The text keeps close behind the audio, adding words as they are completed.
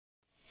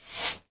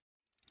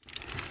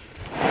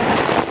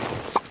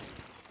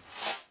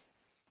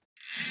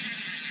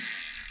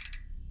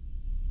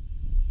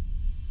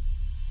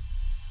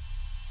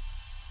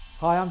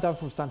Hi, I'm Dan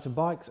from Stanton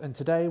Bikes, and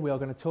today we are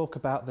going to talk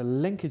about the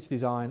linkage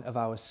design of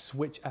our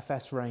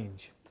SwitchFS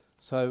range.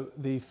 So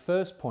the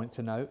first point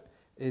to note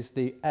is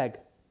the egg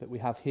that we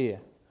have here.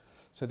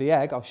 So the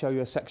egg, I'll show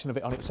you a section of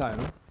it on its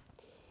own,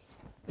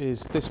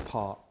 is this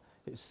part.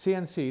 It's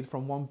CNC'd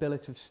from one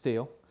billet of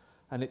steel,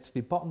 and it's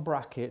the bottom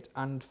bracket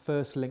and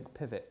first link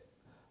pivot.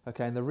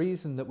 Okay, and the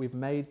reason that we've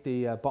made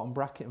the bottom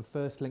bracket and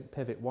first link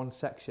pivot one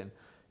section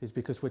is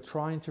because we're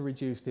trying to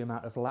reduce the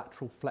amount of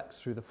lateral flex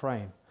through the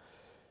frame.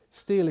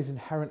 Steel is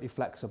inherently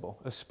flexible,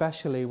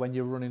 especially when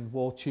you're running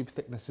wall tube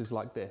thicknesses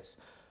like this.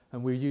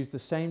 And we use the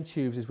same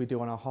tubes as we do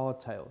on our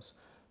hardtails.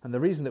 And the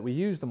reason that we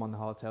use them on the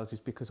hardtails is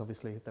because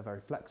obviously they're very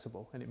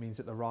flexible and it means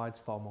that the ride's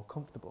far more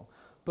comfortable.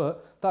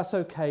 But that's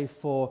okay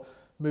for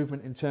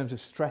movement in terms of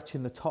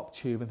stretching the top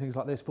tube and things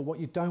like this. But what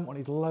you don't want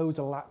is loads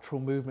of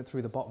lateral movement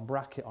through the bottom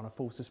bracket on a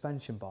full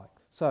suspension bike.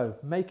 So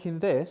making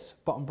this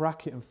bottom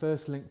bracket and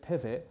first link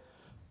pivot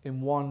in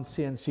one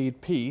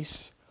CNC'd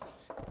piece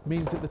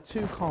means that the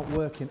two can't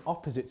work in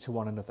opposite to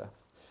one another.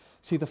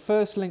 See, the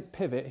first link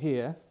pivot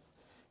here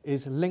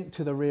is linked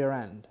to the rear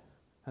end,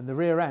 and the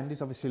rear end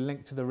is obviously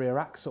linked to the rear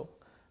axle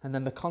and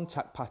then the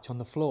contact patch on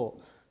the floor.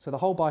 So the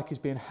whole bike is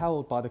being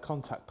held by the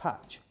contact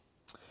patch.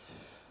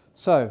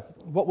 So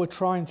what we're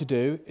trying to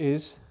do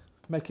is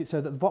make it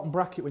so that the bottom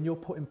bracket, when you're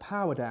putting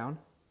power down,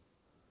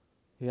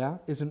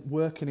 isn't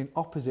working in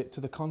opposite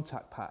to the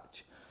contact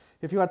patch.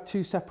 If you had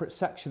two separate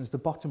sections, the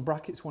bottom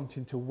bracket's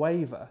wanting to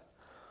waver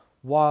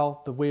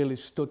while the wheel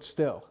is stood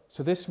still.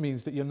 So this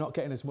means that you're not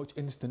getting as much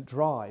instant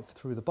drive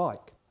through the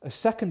bike. A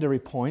secondary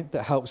point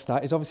that helps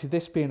that is obviously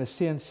this being a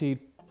CNC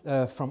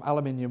from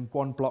aluminium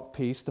one block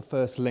piece, the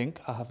first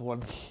link. I have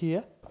one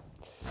here.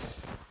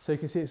 So you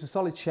can see it's a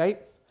solid shape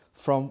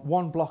from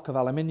one block of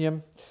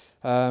aluminium.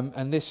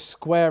 And this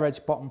square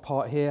edge bottom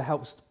part here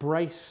helps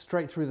brace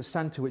straight through the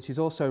center, which is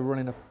also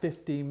running a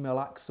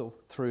 15mm axle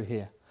through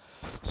here.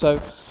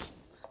 So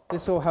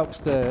this all helps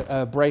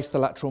to brace the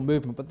lateral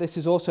movement, but this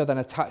is also then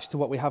attached to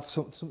what we have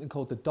something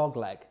called the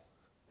Dogleg.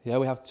 Yeah,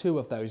 we have two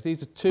of those.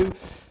 These are two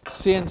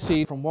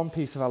CNC from one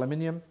piece of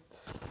aluminium.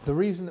 The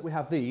reason that we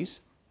have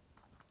these,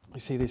 you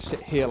see these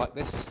sit here like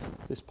this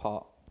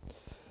part.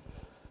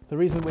 The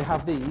reason we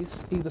have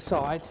these either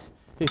side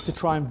is to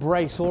try and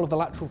brace all of the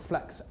lateral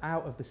flex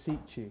out of the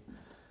seat tube.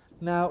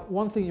 Now,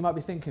 one thing you might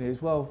be thinking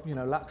is, well, you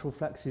know, lateral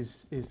flex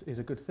is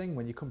a good thing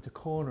when you come to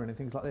cornering and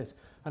things like this.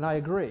 And I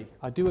agree.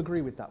 I do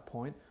agree with that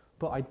point.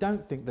 But I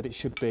don't think that it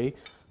should be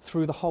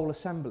through the whole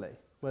assembly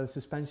where the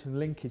suspension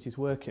linkage is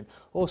working.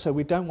 Also,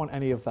 we don't want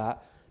any of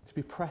that to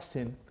be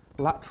pressing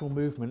lateral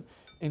movement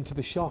into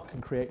the shock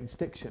and creating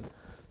stiction.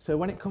 So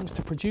when it comes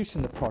to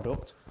producing the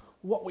product,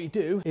 what we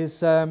do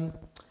is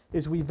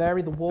we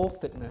vary the wall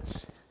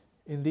thickness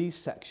in these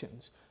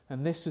sections,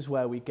 and this is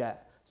where we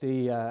get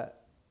the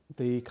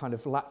kind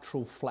of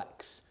lateral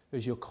flex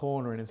as you're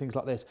cornering and things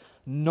like this,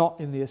 not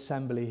in the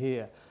assembly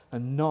here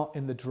and not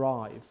in the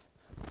drive.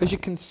 As you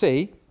can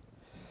see,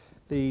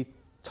 the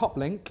top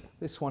link,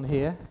 this one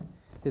here,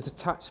 is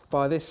attached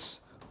by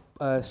this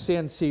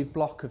CNC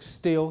block of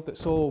steel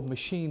that's all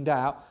machined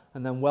out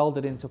and then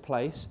welded into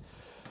place.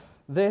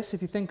 This,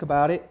 if you think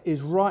about it,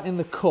 is right in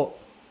the cut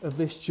of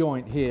this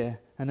joint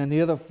here. And then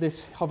the other,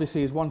 this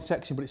obviously is one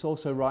section, but it's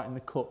also right in the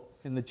cut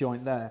in the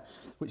joint there,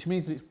 which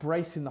means that it's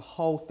bracing the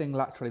whole thing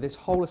laterally. This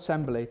whole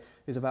assembly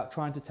is about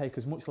trying to take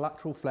as much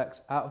lateral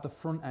flex out of the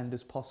front end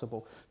as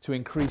possible to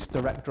increase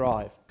direct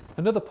drive.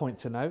 Another point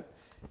to note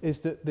is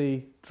that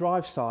the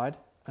drive side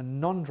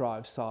and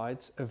non-drive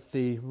sides of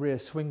the rear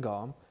swing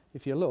arm,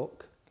 if you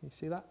look, can you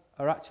see that,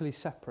 are actually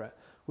separate.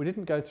 We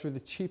didn't go through the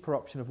cheaper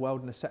option of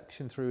welding a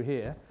section through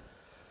here.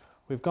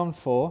 We've gone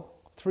for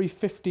 3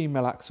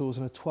 15mm axles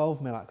and a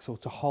 12mm axle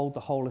to hold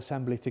the whole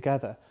assembly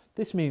together.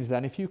 This means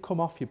then if you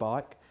come off your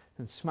bike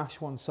and smash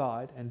one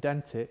side and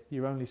dent it,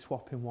 you're only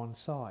swapping one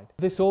side.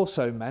 This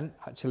also meant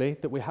actually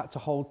that we had to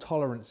hold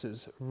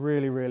tolerances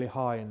really, really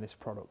high in this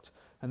product.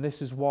 And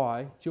this is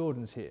why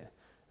Jordan's here.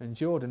 And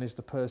Jordan is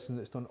the person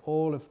that's done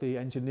all of the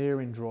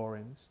engineering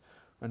drawings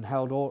and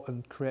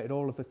created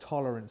all of the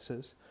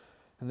tolerances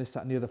and this,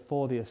 that and the other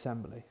for the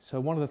assembly.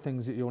 So one of the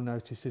things that you'll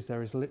notice is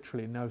there is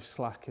literally no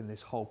slack in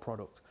this whole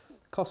product.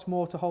 It costs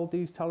more to hold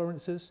these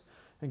tolerances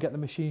and get the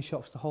machine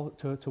shops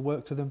to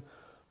work to them,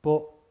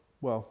 but,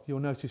 well,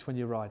 you'll notice when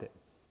you ride it.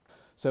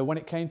 So when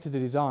it came to the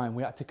design,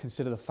 we had to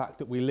consider the fact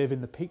that we live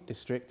in the Peak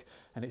District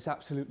and it's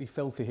absolutely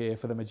filthy here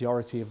for the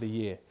majority of the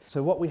year.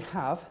 So what we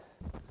have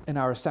in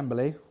our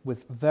assembly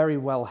with very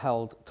well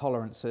held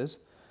tolerances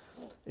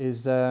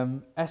is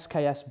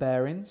SKS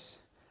bearings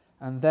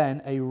and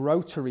then a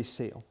rotary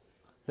seal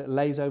that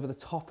lays over the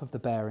top of the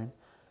bearing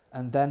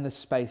and then the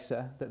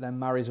spacer that then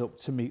marries up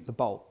to meet the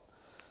bolt.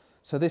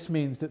 So this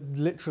means that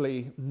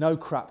literally no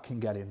crap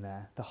can get in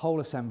there. The whole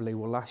assembly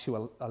will last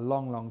you a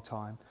long, long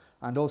time.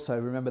 And also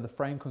remember the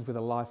frame comes with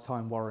a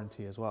lifetime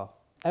warranty as well.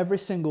 Every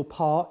single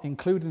part,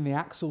 including the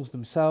axles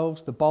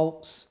themselves, the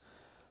bolts,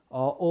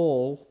 are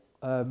all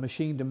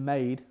machined and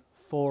made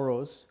for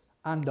us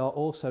and are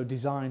also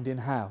designed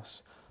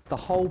in-house. The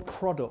whole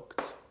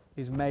product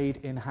is made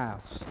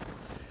in-house.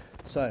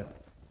 So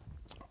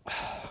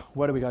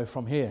where do we go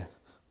from here?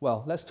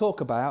 Well, let's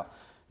talk about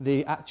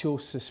the actual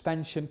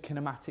suspension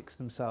kinematics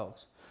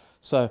themselves.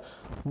 So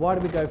why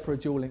do we go for a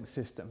dual link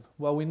system?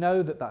 Well, we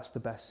know that that's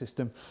the best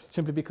system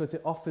simply because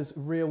it offers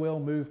rear wheel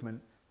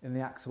movement in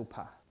the axle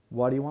path.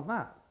 Why do you want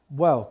that?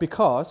 Well,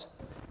 because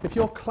if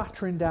you're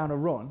clattering down a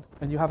run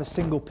and you have a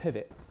single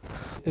pivot,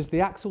 as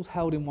the axle's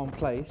held in one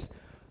place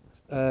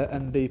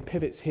and the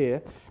pivot's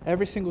here,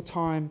 every single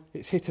time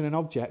it's hitting an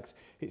object,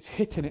 it's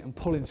hitting it and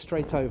pulling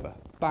straight over,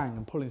 bang,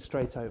 and pulling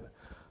straight over,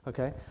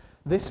 okay?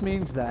 This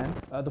means then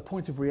the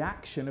point of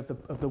reaction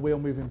of the wheel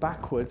moving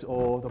backwards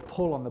or the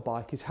pull on the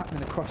bike is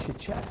happening across your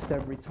chest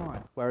every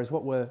time. Whereas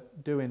what we're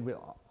doing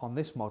on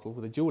this model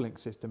with a dual link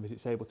system is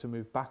it's able to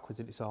move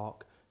backwards in its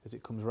arc as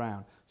it comes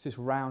round. So this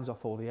rounds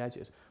off all the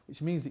edges,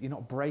 which means that you're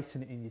not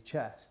bracing it in your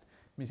chest.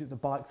 It means that the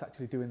bike's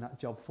actually doing that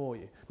job for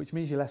you, which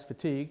means you're less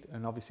fatigued,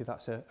 and obviously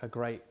that's a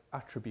great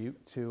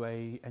attribute to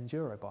an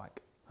enduro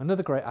bike.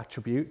 Another great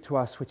attribute to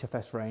our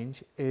SwitchFS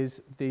range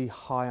is the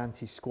high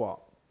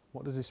anti-squat.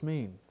 What does this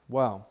mean?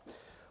 Well,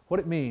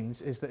 what it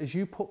means is that as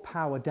you put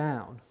power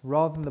down,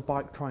 rather than the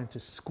bike trying to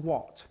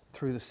squat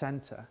through the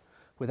centre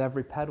with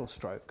every pedal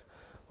stroke,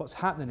 what's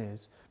happening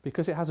is,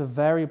 because it has a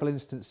variable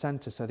instant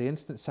centre, so the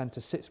instant centre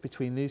sits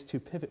between these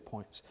two pivot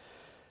points,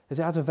 as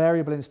it has a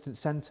variable instant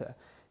centre,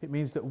 it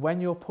means that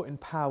when you're putting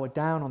power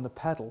down on the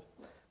pedal,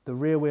 the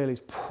rear wheel is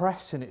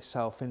pressing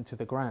itself into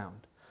the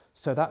ground.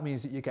 So that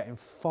means that you're getting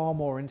far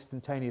more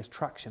instantaneous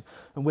traction.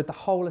 And with the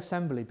whole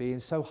assembly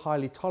being so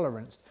highly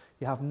toleranced,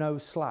 you have no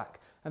slack.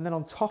 And then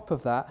on top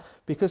of that,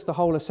 because the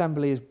whole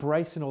assembly is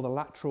bracing all the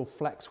lateral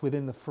flex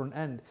within the front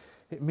end,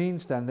 it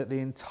means then that the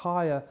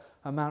entire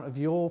amount of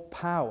your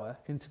power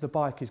into the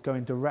bike is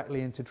going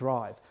directly into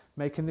drive,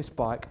 making this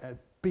bike a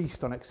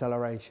beast on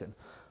acceleration.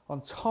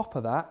 On top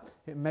of that,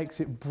 it makes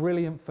it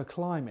brilliant for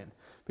climbing,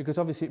 because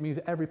obviously it means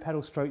that every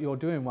pedal stroke you're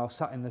doing while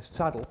sat in the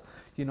saddle,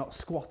 you're not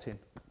squatting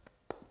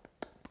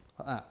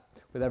like that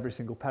with every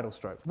single pedal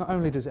stroke. Not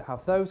only does it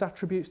have those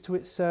attributes to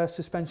its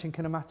suspension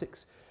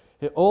kinematics,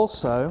 it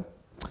also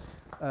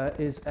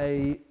is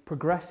a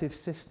progressive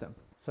system.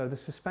 So the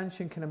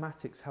suspension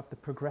kinematics have the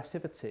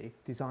progressivity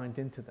designed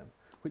into them,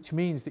 which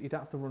means that you don't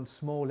have to run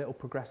small little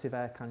progressive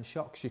air can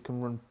shocks. You can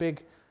run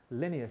big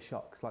linear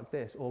shocks like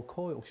this, or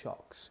coil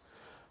shocks.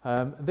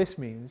 This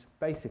means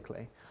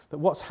basically that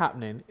what's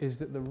happening is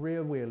that the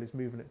rear wheel is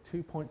moving at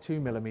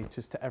 2.2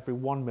 millimeters to every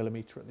 1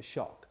 millimeter at the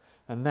shock,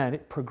 and then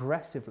it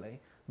progressively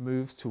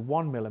moves to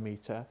 1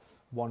 millimeter,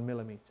 1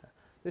 millimeter.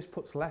 This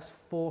puts less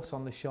force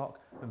on the shock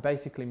and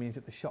basically means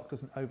that the shock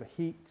doesn't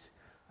overheat,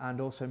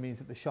 and also means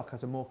that the shock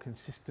has a more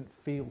consistent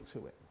feel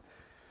to it.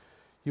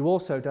 You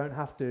also don't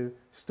have to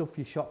stuff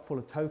your shock full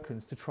of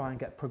tokens to try and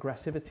get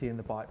progressivity in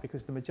the bike,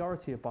 because the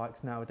majority of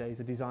bikes nowadays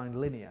are designed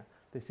linear.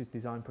 This is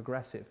designed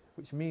progressive,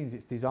 which means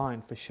it's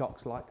designed for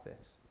shocks like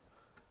this.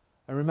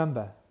 And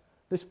remember,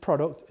 this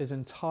product is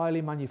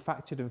entirely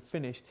manufactured and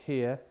finished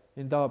here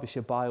in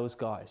Derbyshire by us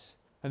guys.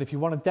 And if you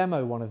want to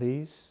demo one of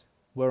these,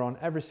 we're on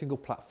every single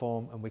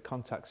platform and we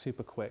contact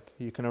super quick.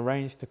 You can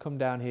arrange to come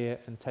down here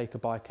and take a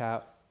bike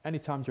out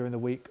anytime during the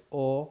week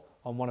or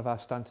on one of our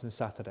Stanton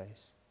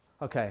Saturdays.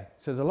 Okay,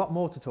 so there's a lot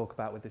more to talk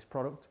about with this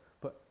product,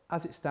 but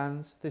as it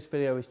stands, this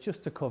video is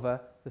just to cover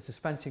the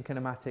suspension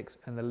kinematics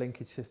and the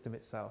linkage system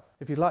itself.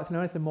 If you'd like to know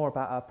anything more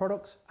about our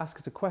products, ask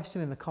us a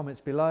question in the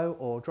comments below,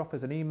 or drop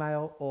us an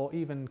email, or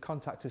even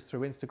contact us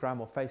through Instagram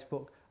or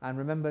Facebook. And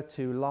remember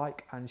to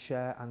like and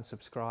share and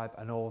subscribe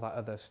and all that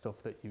other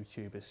stuff that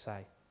YouTubers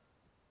say.